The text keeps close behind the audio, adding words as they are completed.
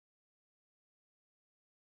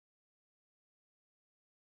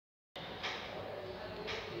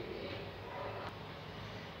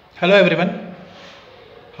Hello everyone,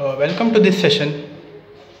 welcome to this session.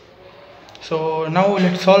 So now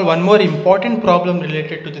let's solve one more important problem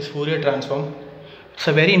related to this Fourier transform. It's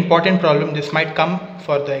a very important problem. This might come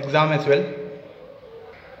for the exam as well.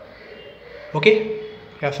 Okay,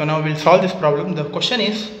 yeah, so now we'll solve this problem. The question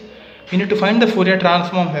is, we need to find the Fourier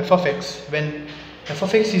transform of f of x when f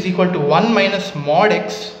of x is equal to 1 minus mod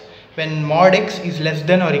x when mod x is less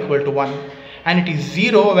than or equal to 1, and it is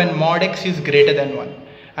 0 when mod x is greater than 1.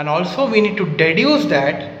 And also we need to deduce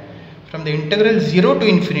that from the integral 0 to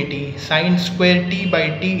infinity sine square t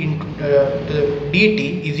by t into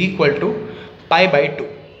dt is equal to pi by 2.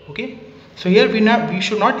 Okay, so here we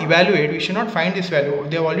should not evaluate, we should not find this value.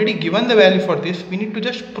 They have already given the value for this. We need to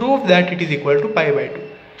just prove that it is equal to pi by 2.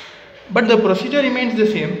 But the procedure remains the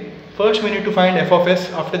same. First we need to find f of s,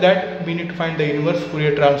 after that we need to find the inverse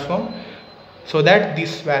Fourier transform, so that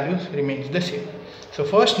these values remains the same. So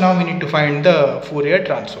first now we need to find the Fourier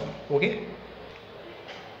transform. Okay,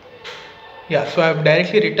 yeah, so I have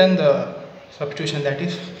directly written the substitution, that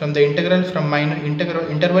is from the integral from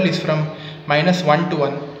interval is from minus 1 to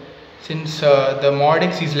 1, since the mod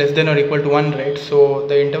x is less than or equal to 1, right? So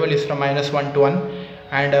the interval is from minus 1 to 1,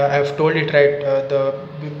 and I have told it right, the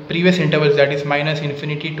previous intervals, that is minus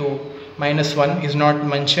infinity to minus 1 is not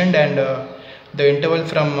mentioned, and the interval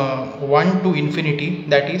from 1 to infinity,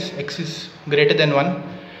 that is x is greater than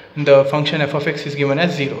 1, the function f of x is given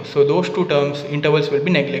as 0. So those two terms, intervals, will be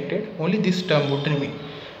neglected. Only this term would remain,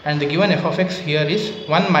 and the given f of x here is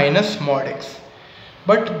 1 minus mod x.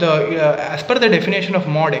 But the as per the definition of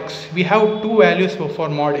mod x, we have two values for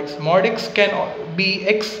mod x. Mod x can be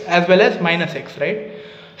x as well as minus x, right?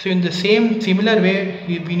 So in the similar way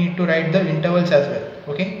we need to write the intervals as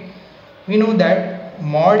well. Okay, we know that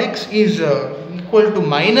mod x is equal to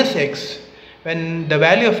minus x when the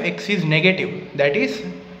value of x is negative, that is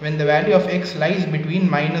when the value of x lies between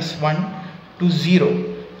minus 1 to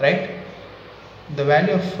 0, right? The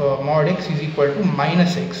value of mod x is equal to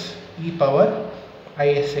minus x e power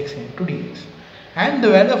isx into dx, and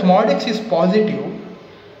the value of mod x is positive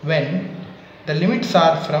when the limits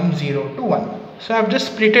are from 0 to 1. So I have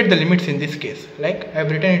just splitted the limits in this case, like I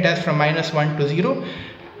have written it as from minus 1 to 0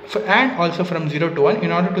 and also from 0 to 1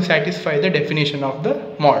 in order to satisfy the definition of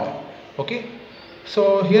the mod. Okay,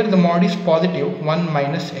 so here the mod is positive 1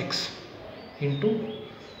 minus x into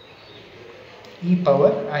e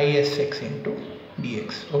power isx into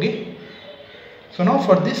dx. Okay, so now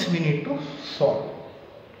for this we need to solve.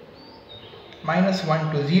 Minus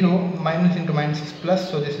 1 to 0, minus into minus is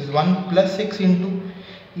plus, so this is 1 plus x into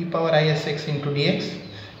e power isx into dx,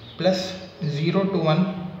 plus 0 to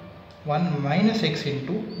 1 minus x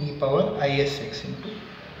into e power isx into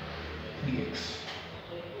dx.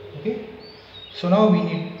 Okay, so now we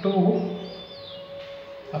need to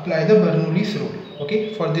apply the Bernoulli's rule,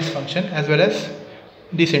 okay, for this function as well as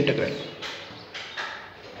this integral.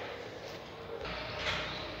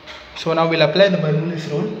 So now we'll apply the Bernoulli's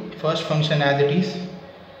rule. First function as it is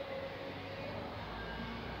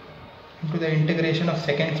into the integration of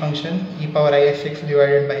second function e power isx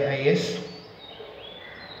divided by is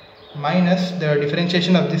minus the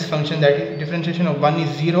differentiation of this function, that is differentiation of 1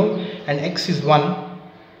 is 0 and x is 1,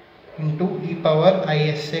 into e power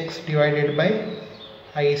isx divided by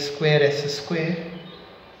I square s square.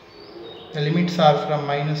 The limits are from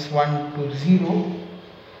minus 1 to 0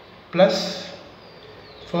 plus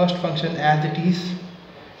first function as it is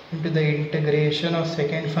into the integration of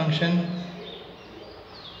second function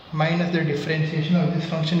minus the differentiation of this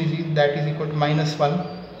function is, that is equal to minus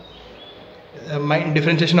 1.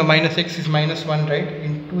 Differentiation of minus x is minus 1, right,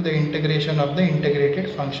 into the integration of the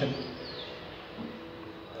integrated function.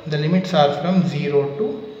 The limits are from 0 to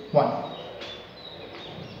 1.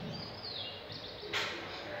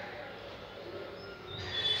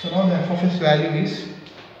 So now the f of s value is,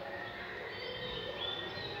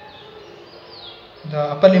 the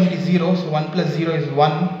upper limit is 0, so 1 plus 0 is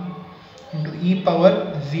 1 into e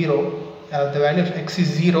power 0. The value of x is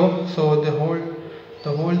 0, so the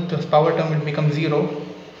power term will become 0,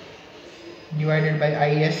 divided by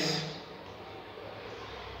is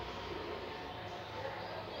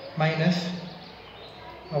minus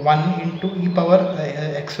 1 into e power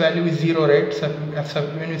x value is 0, right? So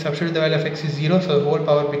when we substitute the value of x is 0, so the whole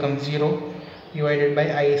power becomes 0, divided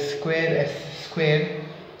by I square s square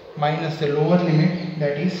minus the lower limit,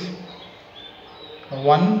 that is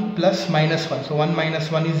 1 plus minus 1, so 1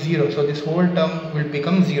 minus 1 is 0, so this whole term will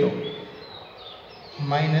become 0,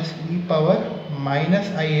 minus e power minus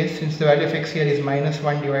is, since the value of x here is minus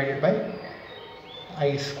 1, divided by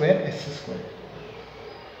I square s square,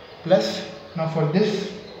 plus now for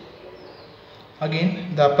this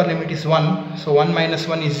again the upper limit is 1, so 1 minus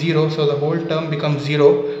 1 is 0, so the whole term becomes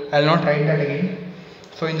 0. I will not write that again.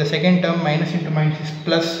 So in the second term, minus into minus is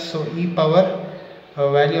plus, so e power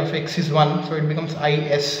value of x is 1, so it becomes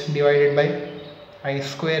is divided by I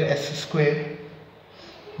square s square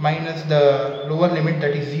minus the lower limit,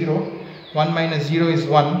 that is 0. 1 minus 0 is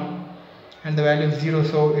 1 and the value is 0,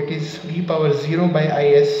 so it is e power 0 by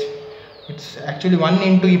is. It's actually 1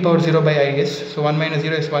 into e power 0 by is, so 1 minus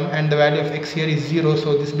 0 is 1 and the value of x here is 0,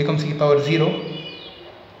 so this becomes e power 0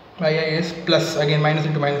 by is plus, again minus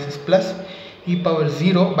into minus is plus, e power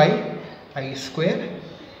 0 by I square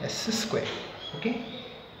s square. Okay,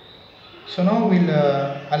 so now we'll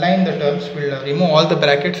align the terms, we'll remove all the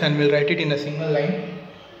brackets and we'll write it in a single line.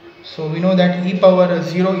 So we know that e power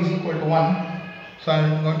 0 is equal to 1, so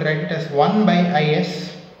I'm going to write it as 1 by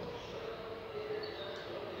is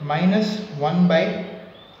minus 1 by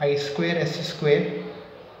I square s square,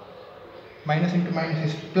 minus into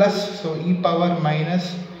minus is plus, so e power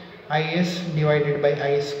minus is divided by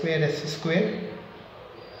I square s square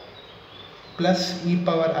plus e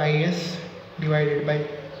power is divided by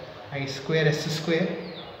I square s square,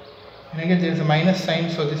 and again there is a minus sign,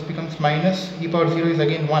 so this becomes minus, e power 0 is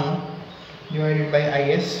again 1 divided by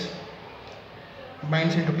is,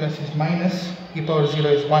 minus into plus is minus, e power 0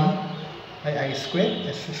 is 1 by I square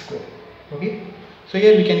s square. Okay, so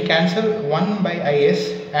here we can cancel 1 by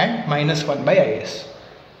is and minus 1 by is.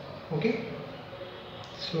 Okay,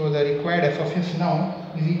 so the required f of s now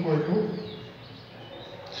is equal to,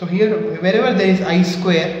 so here wherever there is I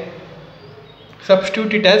square,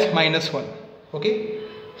 substitute it as minus 1. Okay,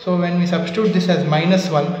 so when we substitute this as minus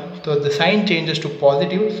 1, so the sign changes to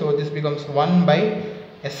positive, so this becomes 1 by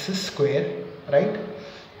s square, right?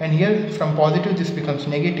 And here from positive this becomes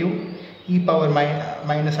negative, e power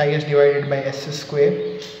minus is divided by s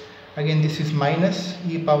square, again this is minus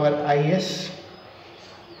e power is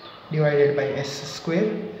divided by s square,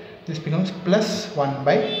 this becomes plus 1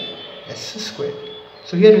 by s square.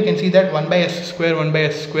 So here we can see that 1 by s square, 1 by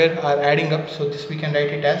s square are adding up, so this we can write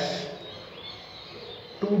it as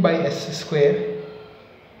 2 by s square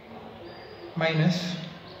minus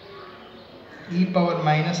e power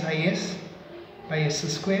minus is by s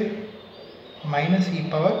square minus e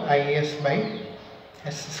power is by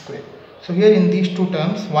s square. So here in these two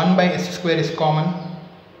terms, 1 by s square is common,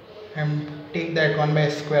 and take that 1 by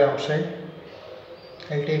s square outside.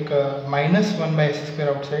 I'll take minus 1 by s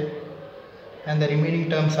square outside, and the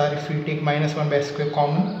remaining terms are, if we take minus 1 by s square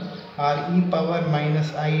common, are e power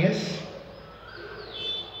minus is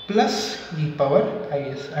plus e power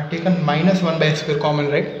is. I have taken minus 1 by s square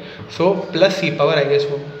common, right? So plus e power is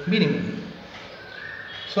will be remaining.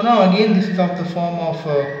 So now again this is of the form of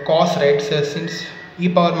cos, right? So since e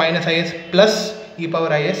power minus is plus e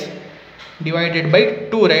power is divided by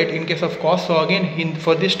 2, right, in case of cos, so again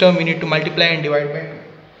for this term we need to multiply and divide by 2.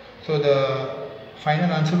 So the final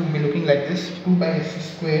answer will be looking like this: 2 by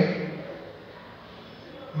s square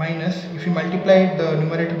minus, if you multiply the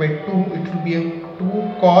numerator by 2, it will be a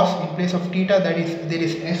 2 cos, in place of theta, that is there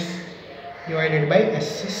is s, divided by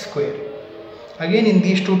s square. Again in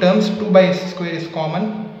these two terms 2 by s square is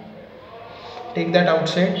common, take that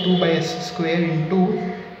outside, 2 by s square into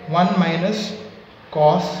 1 minus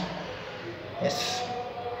cos s.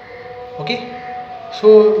 Okay,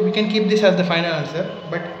 so we can keep this as the final answer,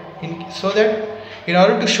 but in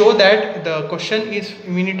order to show that the question is,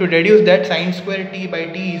 we need to deduce that sin square t by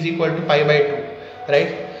t is equal to pi by 2,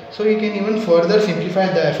 right? So you can even further simplify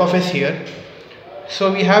the f of s here.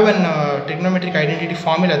 So we have an trigonometric identity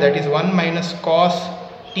formula, that is 1 minus cos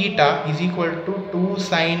theta is equal to 2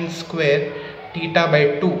 sin square theta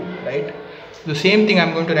by 2, right? The same thing I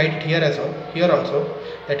am going to write it here as well, here also,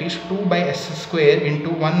 that is 2 by s square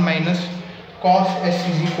into 1 minus cos s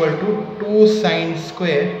is equal to 2 sin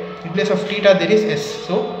square, in place of theta there is s,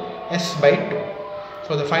 so s by 2.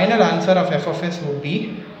 So the final answer of f of s would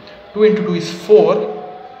be 2 into 2 is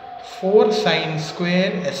 4 sin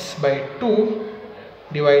square s by 2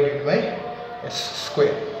 divided by s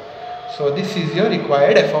square. So this is your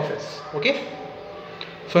required f of s. Okay,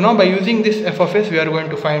 so now by using this f of s we are going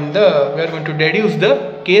to deduce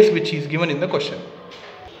the case which is given in the question.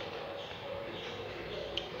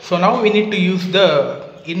 So now we need to use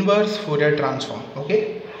the inverse Fourier transform.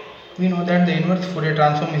 Okay, we know that the inverse Fourier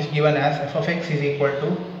transform is given as f of x is equal to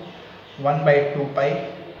 1 by 2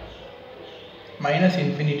 pi minus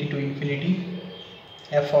infinity to infinity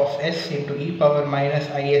f of s into e power minus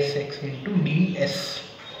isx into ds,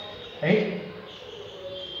 right?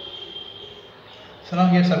 So now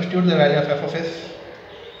here substitute the value of f of s,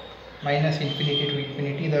 minus infinity to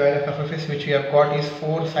infinity, the value of f of s which we have got is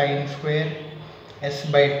 4 sin square s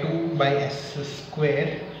by 2 by s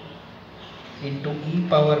square into e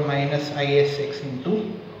power minus isx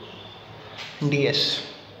into ds,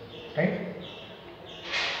 right?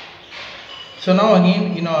 So now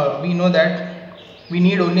again, we know that we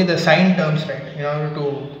need only the sign terms, right? In order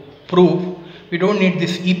to prove, we don't need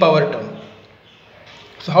this e power term.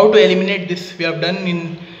 So how to eliminate this? We have done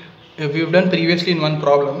previously in one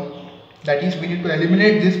problem. That is, we need to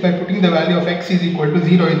eliminate this by putting the value of x is equal to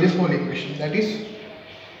 0 in this whole equation. That is,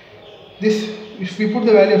 this, if we put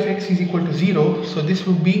the value of x is equal to 0, so this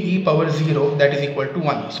would be e power 0, that is equal to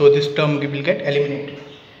 1. So this term will get eliminated.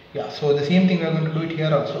 Yeah, so the same thing we are going to do it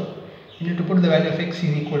here also. We need to put the value of x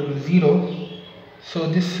is equal to 0. So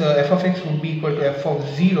this f of x would be equal to f of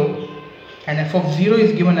 0, and f of 0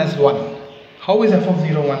 is given as 1. How is f of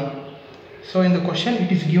 0 1? So in the question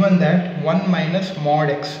it is given that 1 minus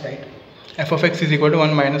mod x, right? F of x is equal to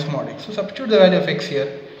 1 minus mod x. So substitute the value of x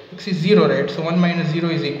here. X is 0, right? So 1 minus 0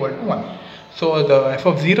 is equal to 1. So the f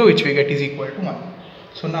of 0 which we get is equal to 1.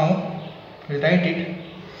 So now we'll write it.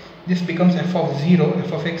 This becomes f of 0.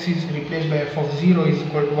 F of x is replaced by f of 0 is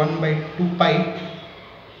equal to 1 by 2 pi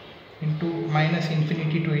into minus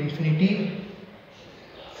infinity to infinity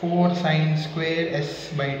 4 sine square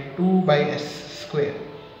s by 2 by s square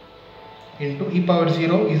into e power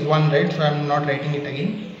 0 is 1, right? So I am not writing it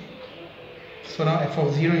again. So now f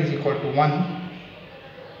of 0 is equal to 1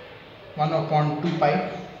 upon 2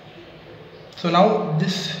 pi. So now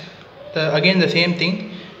this, again the same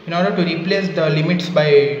thing. In order to replace the limits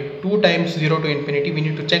by 2 times 0 to infinity, we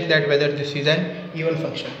need to check that whether this is an even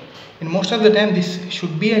function. And most of the time this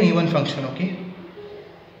should be an even function, okay?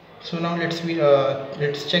 So now let's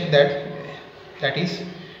check that. That is,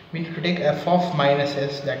 we need to take f of minus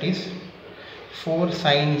s, that is 4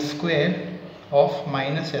 sine square of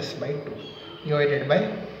minus s by 2 divided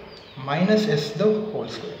by minus s the whole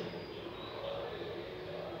square.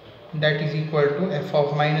 That is equal to f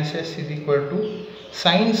of minus s is equal to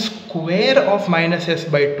sine square of minus s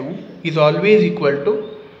by 2 is always equal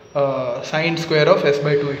to sine square of s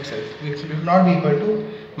by 2 itself. It will not be equal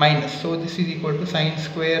to minus. So this is equal to sine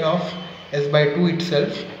square of s by 2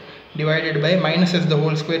 itself divided by minus s the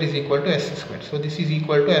whole square is equal to s square. So this is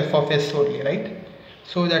equal to f of s only, right?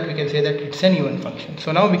 So that we can say that it's an even function.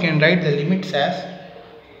 So now we can write the limits as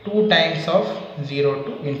 2 times of 0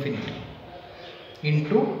 to infinity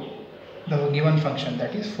into the given function,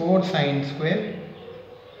 that is 4 sine square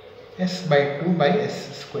s by 2 by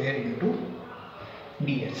s square into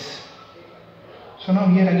ds. So now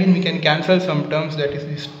here again we can cancel some terms, that is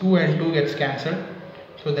this 2 and 2 gets cancelled.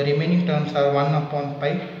 So the remaining terms are 1 upon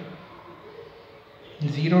pi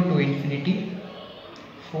 0 to infinity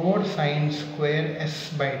 4 sine square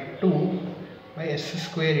s by 2 by s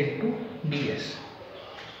square into ds.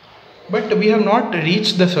 But we have not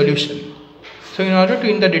reached the solution. So in order to,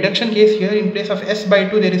 in the deduction case here, in place of s by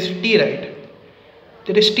 2 there is t, right?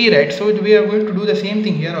 There is t, right? So we are going to do the same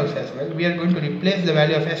thing here also as well. We are going to replace the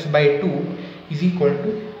value of s by 2 is equal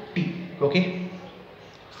to t, okay?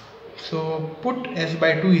 So put s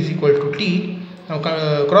by 2 is equal to t. Now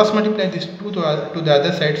cross multiply this 2 to the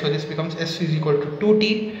other side, so this becomes s is equal to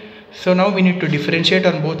 2t. So now we need to differentiate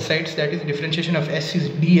on both sides, that is differentiation of s is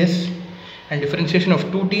ds and differentiation of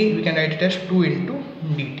 2t we can write it as 2 into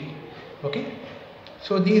dt, okay?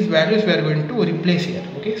 So these values we are going to replace here,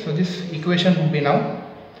 okay? So this equation would be now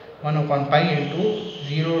 1 upon pi into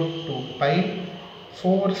 0 to pi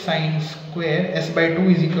 4 sine square s by 2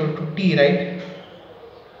 is equal to t, right?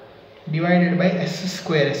 Divided by s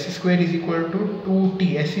square is equal to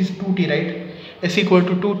 2t, s is 2t, right? S equal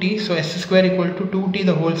to 2t, so s square equal to 2t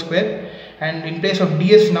the whole square, and in place of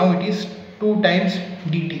ds now it is 2 times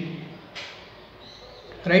dt,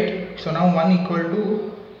 right? So now 1 equal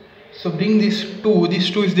to, so bring this 2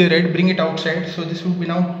 is there, right? Bring it outside, so this would be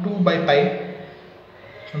now 2 by pi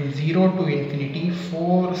from 0 to infinity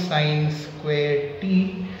 4 sine square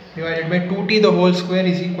t divided by 2t the whole square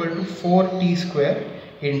is equal to 4t square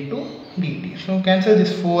into dt. So cancel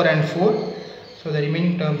this 4 and 4, so the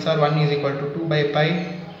remaining terms are 1 is equal to 2 by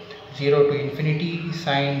pi 0 to infinity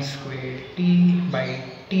sine square t by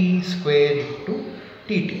t square into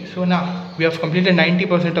dt. So now we have completed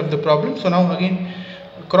 90% of the problem. So now again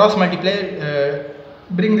cross multiply,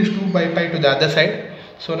 bring this 2 by pi to the other side.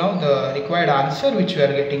 So now the required answer which we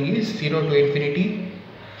are getting is 0 to infinity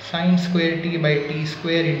sine square t by t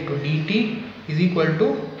square into dt is equal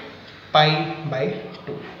to pi by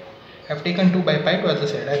 2. I have taken 2 by pi to the other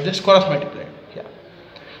side, I have just cross multiplied. Yeah.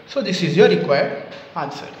 So this is your required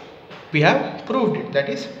answer. We have proved it, that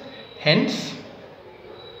is hence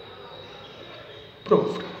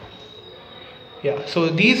proved. Yeah, so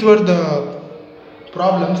these were the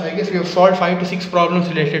problems. I guess we have solved 5 to 6 problems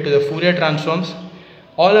related to the Fourier transforms.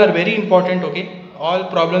 All are very important, okay? All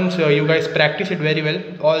problems you guys practice it very well,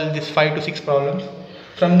 all these 5 to 6 problems.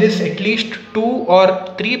 From this, at least 2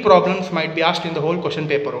 or 3 problems might be asked in the whole question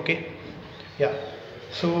paper, okay? Yeah.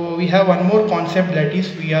 So we have one more concept, that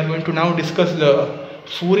is we are going to now discuss the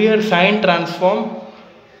Fourier sine transform,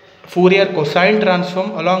 Fourier cosine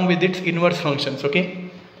transform along with its inverse functions,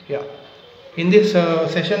 okay? Yeah. In this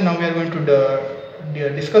session now we are going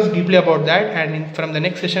to discuss deeply about that, and from the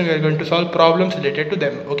next session we are going to solve problems related to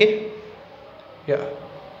them, okay? Yeah.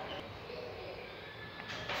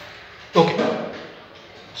 Okay.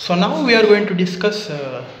 So now we are going to discuss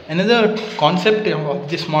another concept of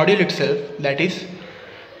this module itself, that is,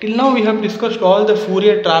 till now we have discussed all the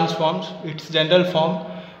Fourier transforms, its general form,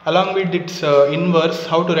 along with its inverse,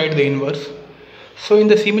 how to write the inverse. So in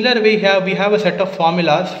the similar way we have a set of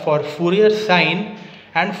formulas for Fourier sine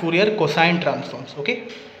and Fourier cosine transforms, okay?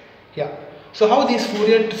 Yeah. So how these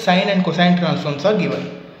Fourier sine and cosine transforms are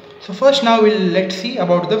given. So first now let's see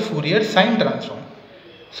about the Fourier sine transform.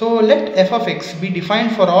 So let f of x be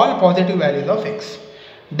defined for all positive values of x.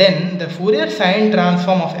 Then the Fourier sine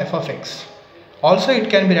transform of f of x. Also it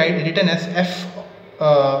can be written as f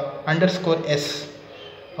underscore s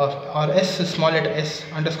or s small letter s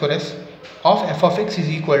underscore s of f of x is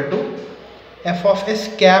equal to f of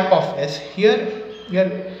s cap of s. Here we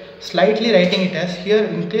are slightly writing it as, here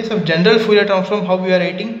in case of general Fourier transform, how we are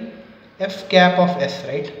writing f cap of s,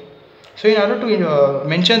 right? So in order to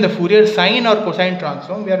mention the Fourier sine or cosine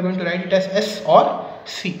transform, we are going to write it as s or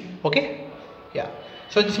c, okay? Yeah.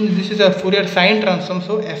 So this is a Fourier sine transform,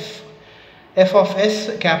 so f of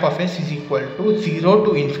s cap of s is equal to 0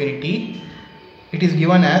 to infinity. It is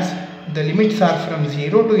given as, the limits are from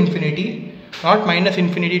 0 to infinity, not minus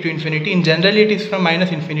infinity to infinity. In general it is from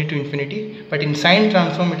minus infinity to infinity, but in sine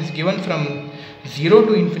transform it is given from 0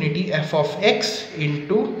 to infinity f of x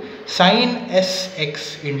into sine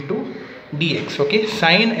sx into dx, okay?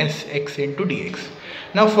 Sine sx into dx.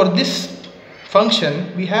 Now for this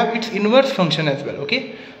function we have its inverse function as well,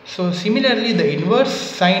 okay? So similarly the inverse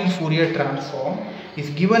sine Fourier transform is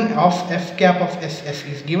given of f cap of ss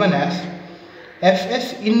is given as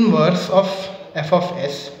fs inverse of f of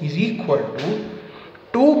s is equal to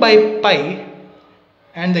 2 by pi,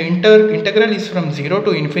 and the integral is from 0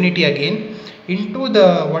 to infinity again, into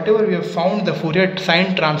the whatever we have found the Fourier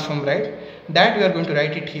sine transform, right? That we are going to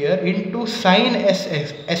write it here into sine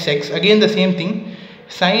sx, again the same thing,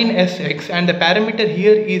 sine sx, and the parameter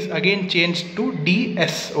here is again changed to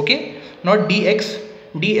ds, okay? Not dx,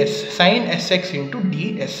 ds, sine sx into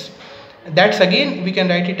ds. That's again we can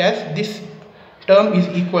write it as, this term is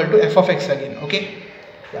equal to f of x again, okay?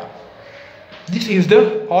 Yeah. This is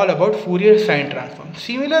the all about Fourier sine transform.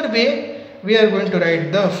 Similar way we are going to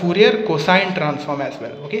write the Fourier cosine transform as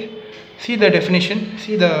well, okay? See the definition,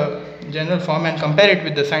 see the general form and compare it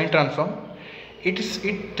with the sine transform. It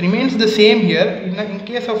remains the same here. In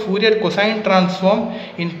case of Fourier cosine transform,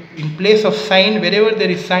 in place of sine, wherever there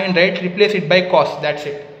is sine, right, replace it by cos, that's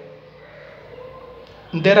it.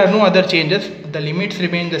 There are no other changes. The limits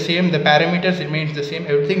remain the same, the parameters remains the same,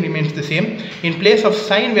 everything remains the same. In place of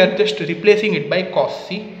sine we are just replacing it by cos,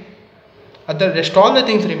 see? Other rest all the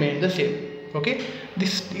things remain the same, okay?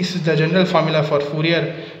 This is the general formula for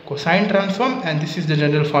Fourier cosine transform, and this is the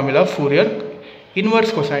general formula of Fourier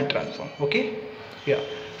inverse cosine transform, okay? Yeah.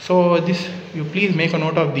 So this, you please make a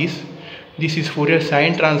note of this. This is Fourier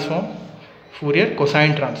sine transform, Fourier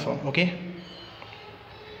cosine transform, okay?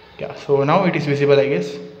 Yeah. So now it is visible, I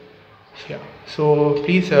guess. Yeah. So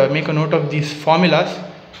please make a note of these formulas.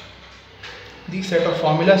 These set of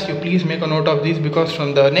formulas, you please make a note of these, because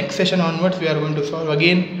from the next session onwards we are going to solve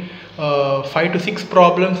again 5 to 6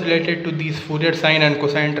 problems related to these Fourier sine and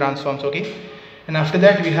cosine transforms, okay? And after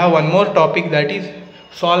that we have one more topic, that is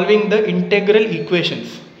solving the integral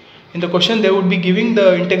equations. In the question they would be giving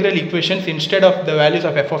the integral equations instead of the values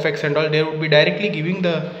of f of x and all. They would be directly giving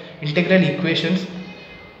the integral equations,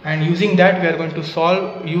 and using that we are going to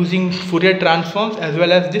solve using Fourier transforms as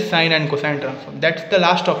well as this sine and cosine transform. That's the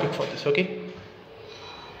last topic for this, okay?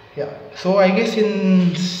 Yeah. So I guess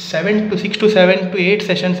in 6 to 7 to 8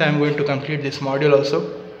 sessions I am going to complete this module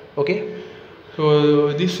also, okay?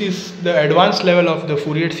 So this is the advanced level of the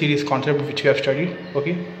Fourier series concept which we have studied,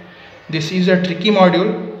 okay? This is a tricky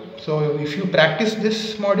module, so if you practice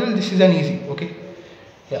this module, this is an easy, okay?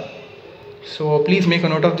 Yeah. So please make a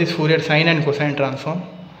note of this Fourier sine and cosine transform.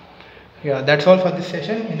 Yeah, that's all for this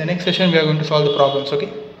session. In the next session we are going to solve the problems,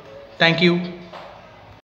 okay? Thank you.